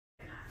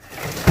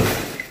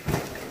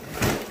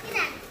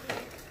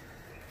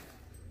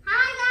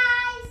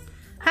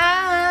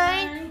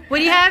What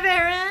do you have,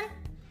 Aaron?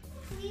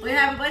 We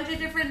have a bunch of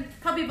different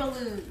puppy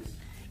balloons.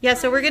 Yeah,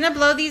 so we're gonna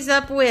blow these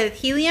up with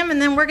helium, and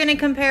then we're gonna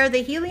compare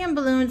the helium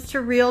balloons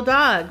to real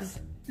dogs.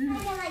 I'm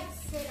gonna like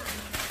sit on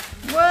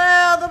it.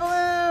 Whoa, the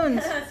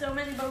balloons! So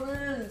many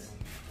balloons.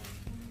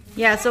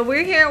 Yeah, so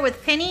we're here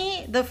with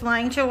Penny, the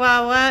flying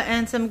Chihuahua,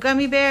 and some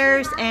gummy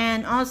bears,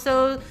 and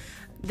also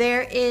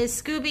there is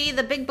Scooby,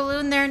 the big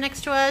balloon there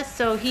next to us.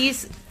 So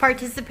he's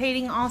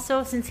participating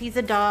also since he's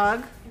a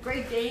dog.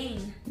 Great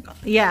Dane.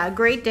 Yeah,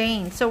 Great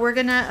Dane. So we're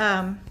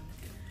gonna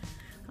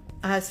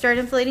start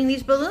inflating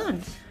these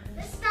balloons.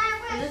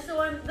 And this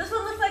one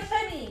looks like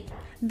Penny.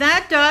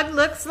 That dog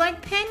looks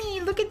like Penny.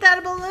 Look at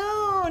that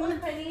balloon.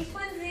 Look, Penny,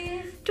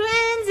 twinsies.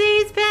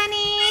 Twinsies,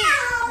 Penny.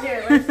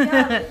 Here, let's see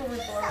how this one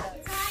is blown up.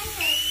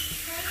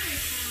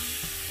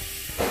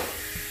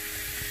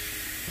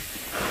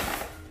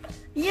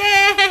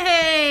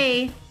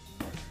 Yay!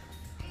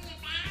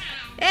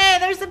 Hey,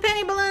 there's the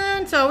Penny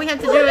balloon. So all we have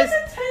to do is... Look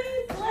at the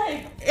tiny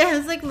leg. Yeah,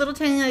 it's like little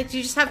tiny legs.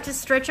 You just have to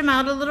stretch them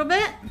out a little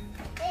bit.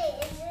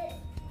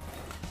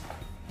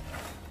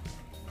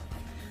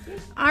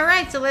 All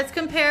right, so let's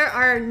compare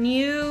our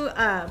new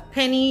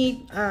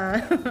Penny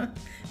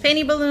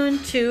Penny balloon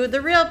to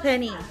the real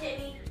Penny.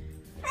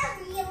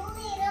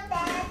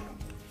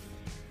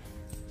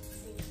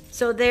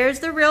 So there's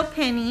the real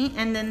Penny,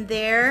 and then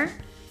there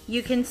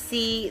you can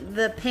see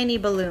the Penny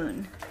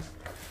balloon.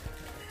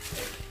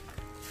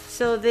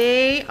 So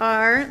they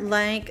are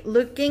like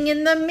looking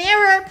in the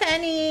mirror,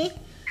 Penny.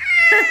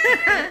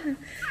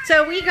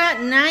 So we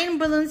got 9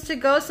 balloons to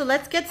go, so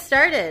let's get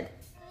started.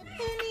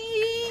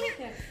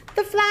 Penny,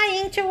 the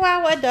flying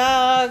Chihuahua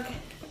dog.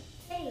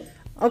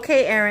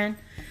 Okay, Aaron.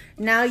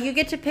 Now you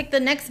get to pick the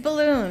next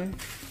balloon.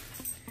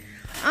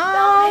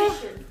 Oh,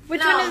 Dalmation.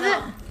 which No, one is no.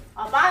 it?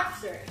 A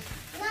boxer.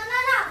 No,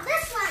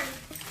 this one.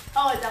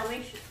 Oh, a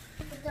Dalmation.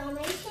 The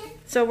Dalmation?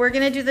 So we're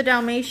gonna do the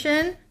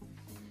Dalmatian.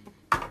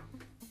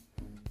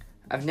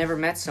 I've never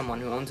met someone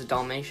who owns a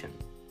Dalmatian.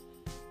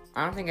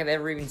 I don't think I've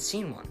ever even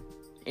seen one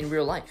in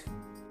real life.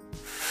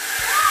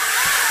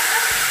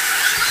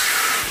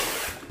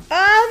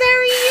 Oh,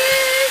 there he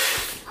is!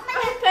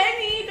 Oh,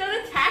 Penny,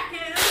 don't attack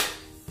him.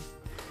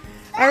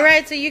 All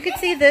right, so you can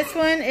see this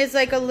one is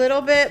like a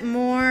little bit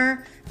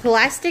more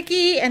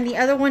plasticky, and the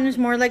other one is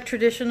more like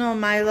traditional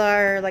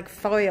mylar, like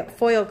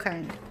foil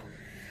kind.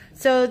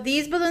 So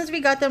these balloons, we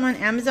got them on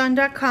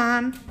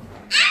Amazon.com.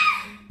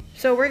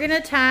 So we're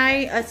gonna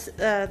tie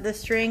the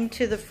string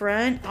to the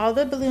front. All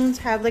the balloons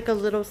have like a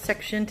little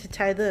section to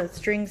tie the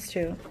strings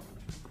to.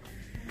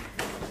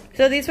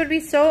 So these would be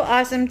so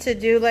awesome to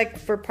do like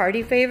for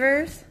party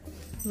favors.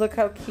 Look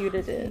how cute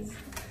it is.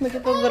 Look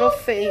at the little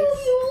face.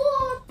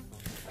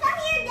 Come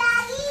here,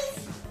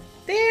 daddies.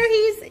 There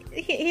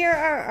here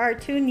are our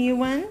 2 new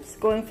ones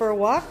going for a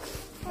walk.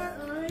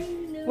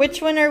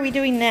 Which one are we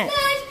doing next?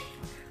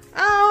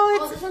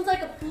 Oh, This one's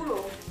like a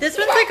poodle. this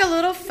one's like a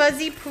little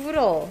fuzzy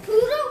poodle.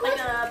 Poodle? Like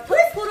a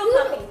poodle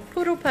puppy.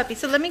 Poodle puppy.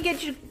 So let me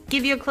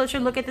give you a closer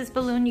look at this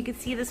balloon. You can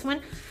see this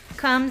one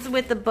comes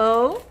with the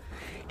bow,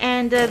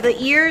 and the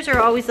ears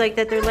are always like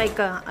that. They're like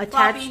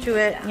attached to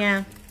it.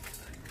 Yeah.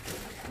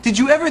 Did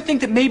you ever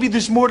think that maybe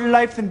there's more to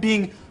life than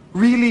being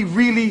really,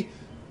 really,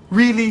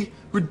 really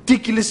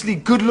ridiculously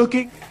good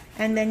looking?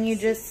 And then you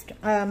just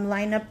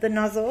line up the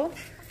nozzle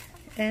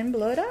and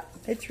blow it up.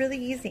 It's really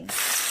easy.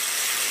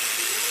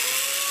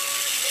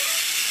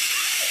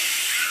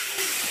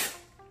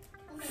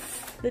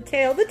 The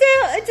tail,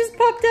 it just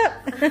popped up.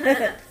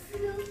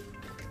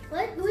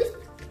 What? Who is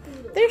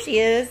There she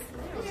is.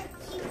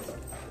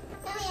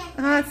 Come here.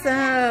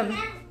 Awesome.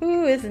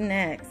 Who is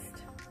next?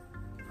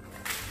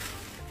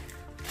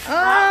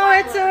 Oh,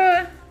 it's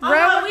a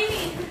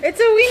it's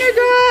a Weiner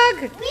dog.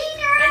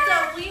 Wiener! It's a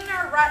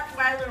Wiener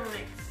Rottweiler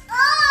mix.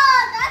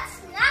 Oh, that's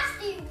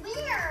nasty.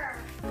 Wiener!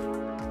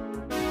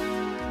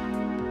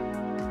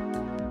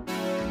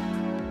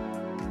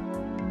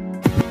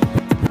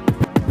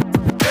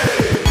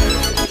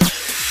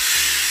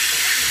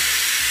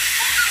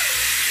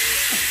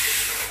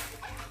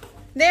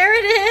 There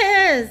it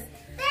is.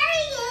 There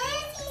he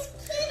is. He's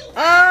kitty.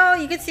 Oh,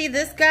 you can see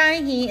this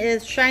guy. He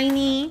is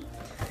shiny,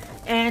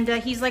 and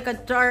he's like a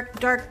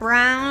dark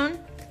brown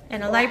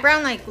and a light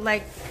brown, like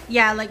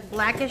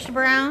blackish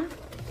brown.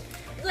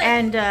 Like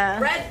And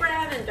red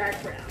brown and dark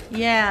brown.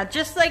 yeah,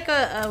 just like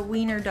a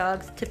Wiener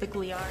dogs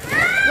typically are.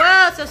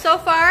 Well, so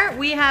far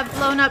we have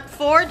blown up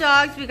 4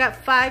 dogs. We got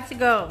 5 to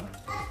go.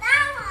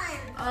 That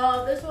one.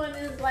 Oh, this one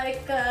is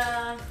like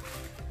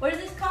what is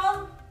this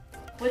called?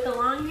 With the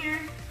long hair?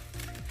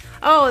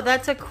 Oh,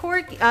 that's a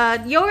Corgie,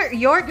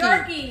 Yorkie.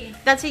 Yorkie.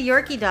 That's a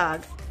Yorkie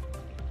dog.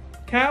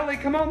 Callie,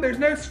 come on, there's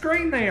no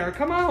screen there.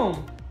 Come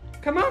on.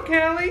 Come on,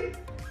 Callie.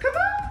 Come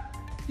on.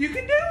 You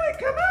can do it.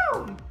 Come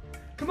on.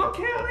 Come on,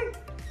 Callie.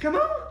 Come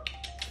on.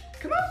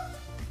 Come on.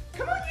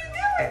 Come on, you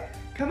do it.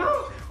 Come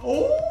on.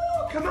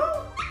 Oh, come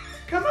on.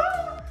 Come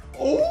on.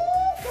 Oh,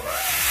 come on.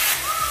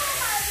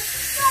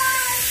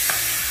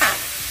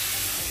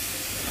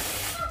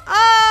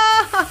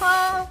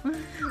 Oh, look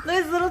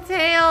at his little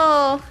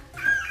tail.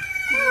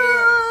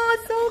 Oh,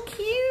 it's so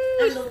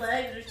And cute. the leg.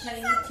 legs are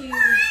tiny too.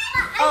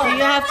 Oh,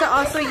 you have to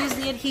also use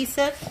the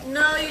adhesive.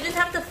 No, you just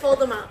have to fold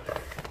them up.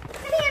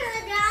 Come here,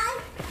 little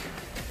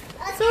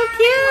dog. So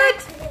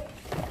cute.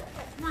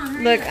 Come on,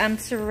 hurry Look, up. I'm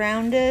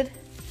surrounded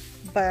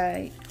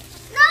by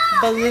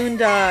No. balloon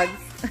dogs.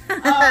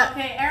 Oh,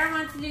 okay, Aaron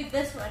wants to do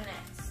this one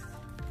next.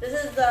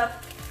 This is the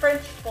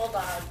French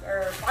bulldog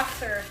or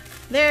boxer.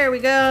 There we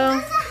It go.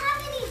 doesn't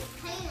have any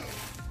pants.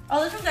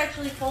 Oh, this one's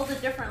actually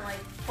folded differently.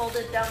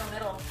 Folded down the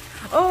middle.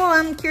 Oh,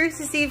 I'm curious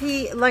to see if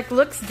he like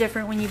looks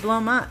different when you blow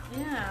him up.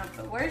 Yeah,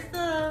 but where's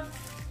the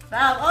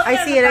valve? Oh, I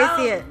there's see the it, I valve.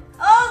 see it.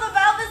 Oh, the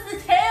valve is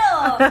the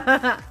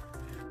tail.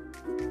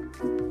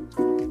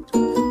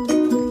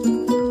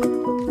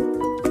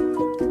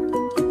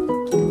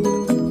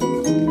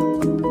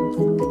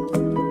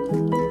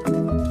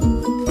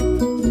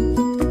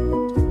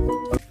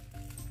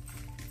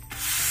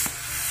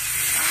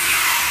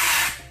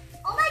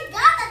 Oh my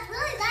god, that's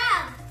really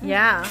loud.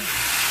 Yeah.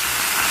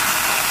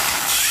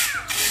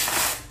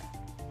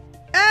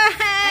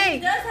 He Hey!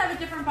 does have a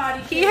different body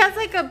shape. He has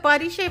like a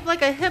body shape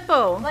like a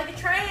hippo. like a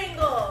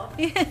triangle.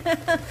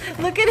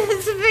 Look at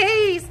his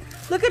face.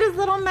 Look at his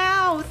little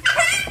mouth.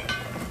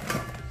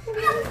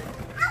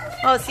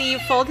 Oh, see, you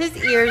fold his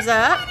ears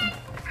up.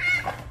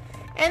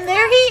 And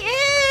there he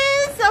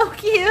is. So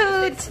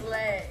cute. His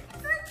leg.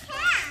 It's a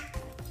cat.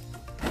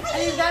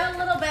 And he's got a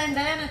little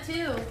bandana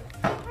too.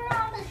 Put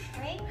on the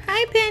string.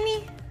 Hi,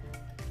 Penny.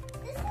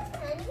 This is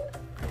funny.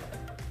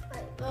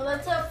 So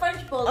that's a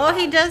French bulldog. Oh,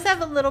 he does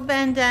have a little What's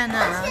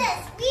bandana.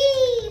 this?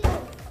 Weave.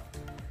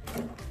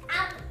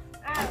 Ow.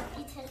 Ow.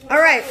 He touched me. All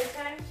right.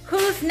 Okay.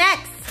 Who's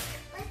next?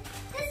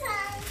 This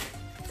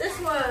one. This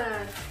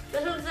one.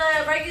 This one's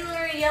a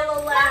regular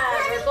yellow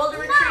lab or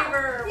golden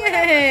retriever.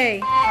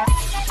 Yay.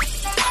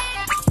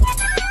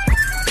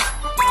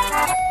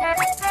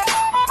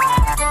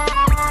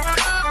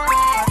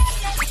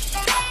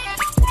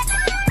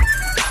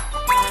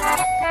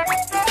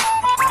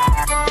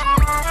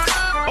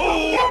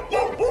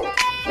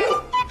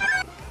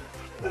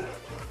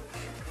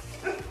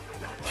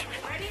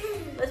 Ready?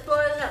 Let's blow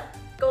it up.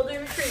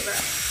 Golden retriever.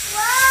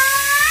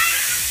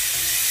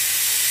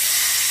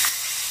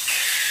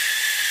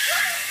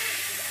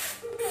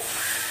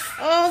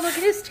 Oh, look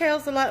at his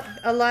tail's a lot,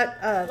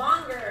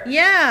 Longer.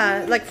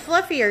 yeah, like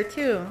fluffier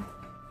too.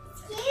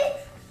 Cute.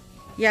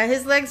 Yeah,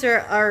 his legs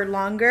are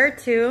longer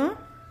too.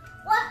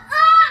 What?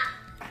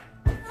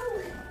 Ah!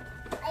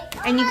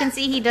 And you can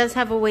see he does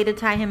have a way to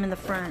tie him in the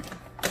front.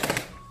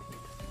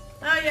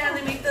 Oh yeah,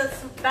 they make the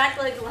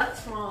back legs a lot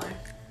smaller.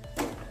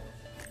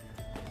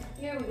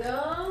 Here we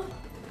go.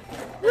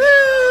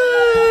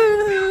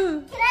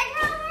 Woo! Can I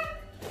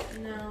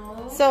come?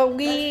 No. So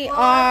we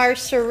are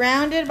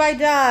surrounded by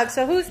dogs.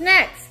 So who's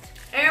next?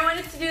 Aaron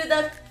wanted to do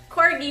the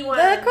Corgie one.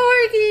 The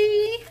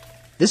Corgi.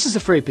 This is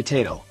a furry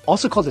potato,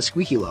 also called a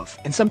squeaky loaf,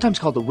 and sometimes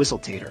called a whistle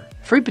tater.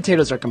 Furry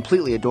potatoes are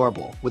completely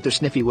adorable, with their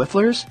sniffy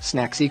whifflers,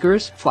 snack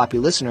seekers, floppy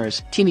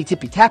listeners, teeny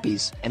tippy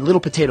tappies, and little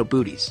potato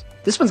booties.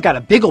 This one's got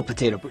a big old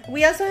potato boot.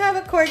 We also have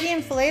a Corgi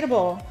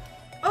inflatable.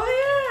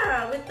 Oh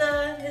yeah, with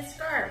his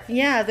scarf.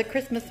 Yeah, the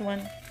Christmas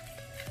one.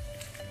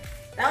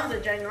 That was a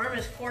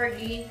ginormous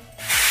Corgi.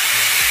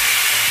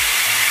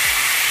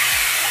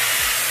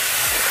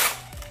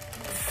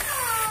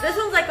 This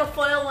one's like a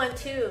foil one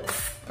too.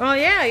 Oh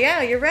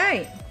yeah, you're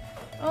right.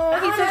 Oh,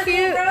 he's so has cute.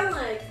 little brown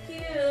legs.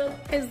 Cute.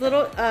 His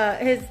little,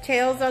 his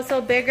tail's also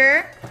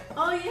bigger,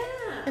 Oh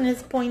yeah. and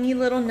his pointy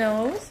little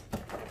nose,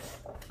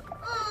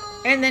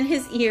 and then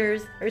his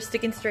ears are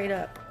sticking straight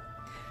up.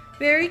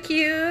 Very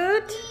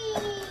cute.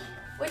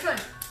 Which one?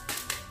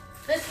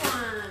 This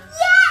one.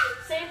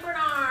 Yes! Saint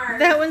Bernard.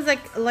 That one's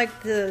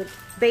like the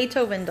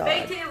Beethoven dog.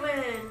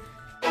 Beethoven.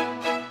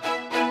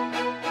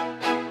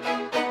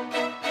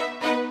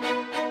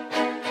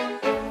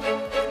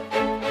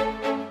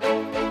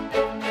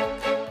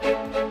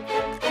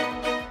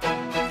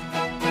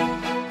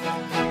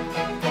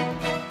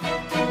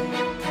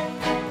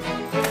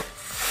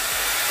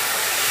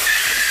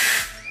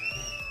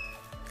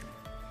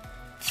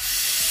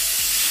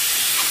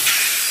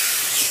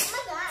 Oh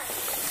my god.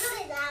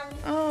 Look at that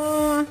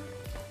one.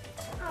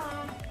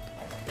 Oh,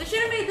 They should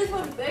have made this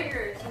one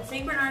bigger since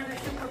Saint Bernards are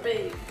super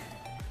big.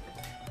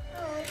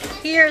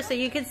 here, so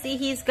you can see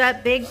he's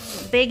got big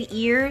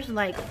ears,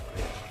 like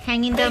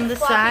hanging down the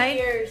floppy side.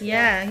 ears,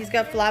 Yeah, he's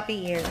got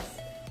floppy ears.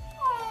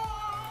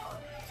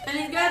 And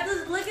he's got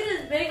this, look at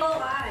his big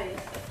old eyes.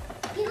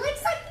 He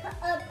looks like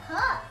a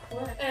pup.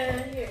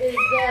 And here is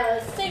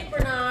the Saint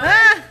Bernard.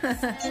 Ah!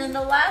 And then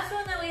the last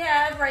one that we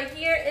have right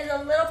here is a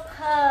little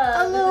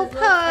pug. A with little his fuzzy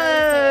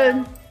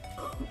pug. tail.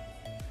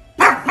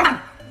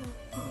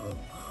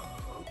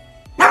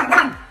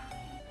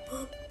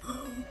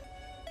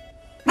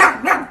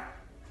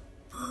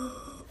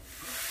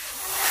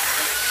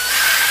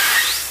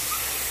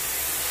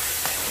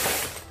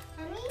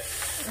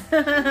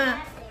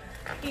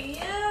 Cute.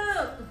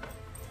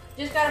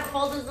 Just gotta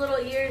fold his little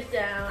ears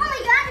down. Oh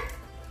my god.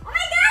 Oh my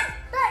god.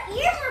 The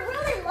ears are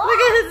really long. Look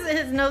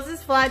at his nose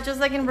is flat, just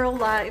like in real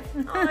life.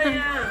 Oh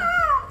yeah.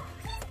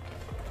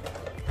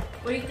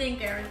 What do you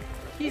think, Aaron?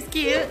 He's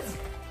cute.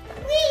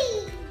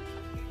 Whee!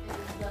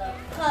 The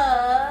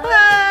pug.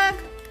 Pug.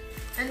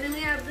 And then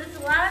we have this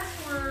last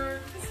one,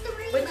 It's the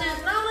which rainbow.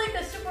 is not like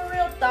a super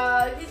real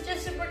dog. He's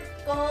just super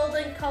gold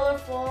and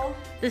colorful.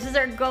 This is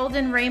our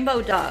golden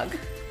rainbow dog.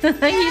 He's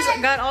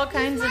got all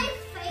kinds He's of...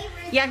 my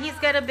favorite. Yeah, he's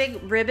got a big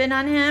ribbon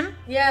on him.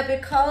 Yeah,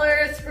 big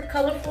color, super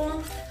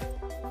colorful.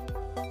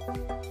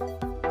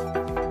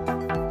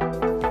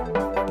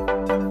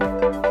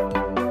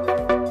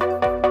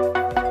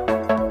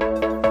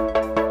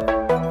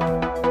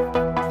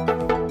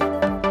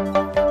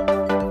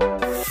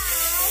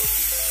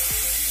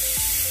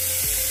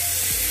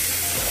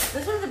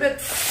 This one's a bit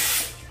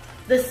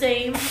the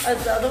same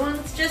as the other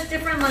ones, just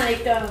different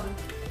like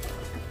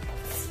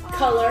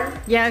color.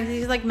 Yeah,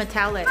 he's like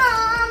metallic.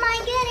 Oh my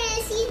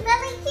goodness, he's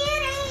really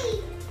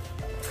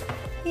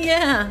cute.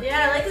 Yeah.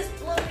 Yeah, I like this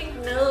blue pink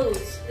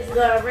nose. It's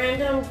the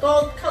random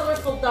gold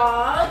colorful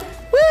dog.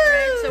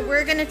 Alright, so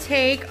we're gonna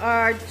take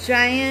our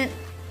giant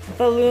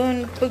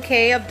balloon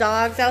bouquet of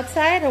dogs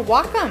outside and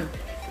walk them.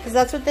 Because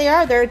that's what they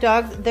are. They're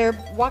dogs, they're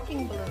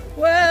walking balloons.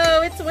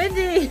 Whoa, it's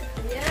windy.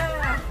 Yeah.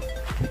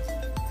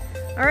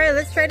 Alright,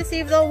 let's try to see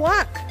if they'll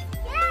walk.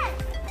 Yes.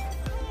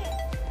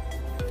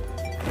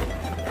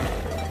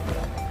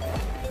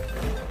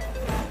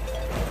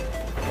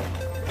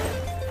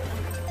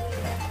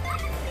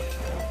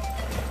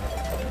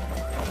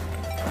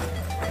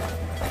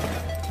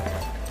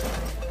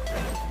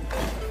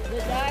 The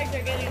dogs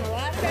are getting a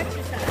lot of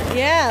exercise.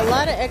 Yeah, a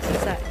lot of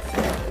exercise.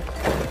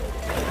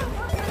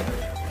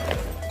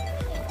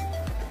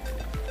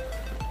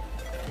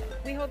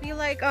 We hope you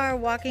like our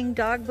walking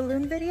dog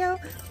balloon video.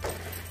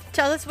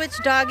 Tell us which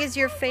dog is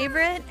your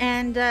favorite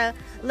and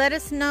let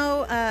us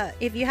know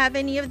if you have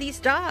any of these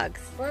dogs.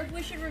 Or if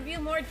we should review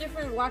more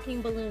different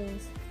walking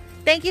balloons.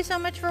 Thank you so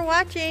much for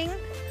watching.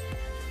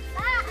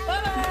 Bye.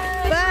 Bye-bye.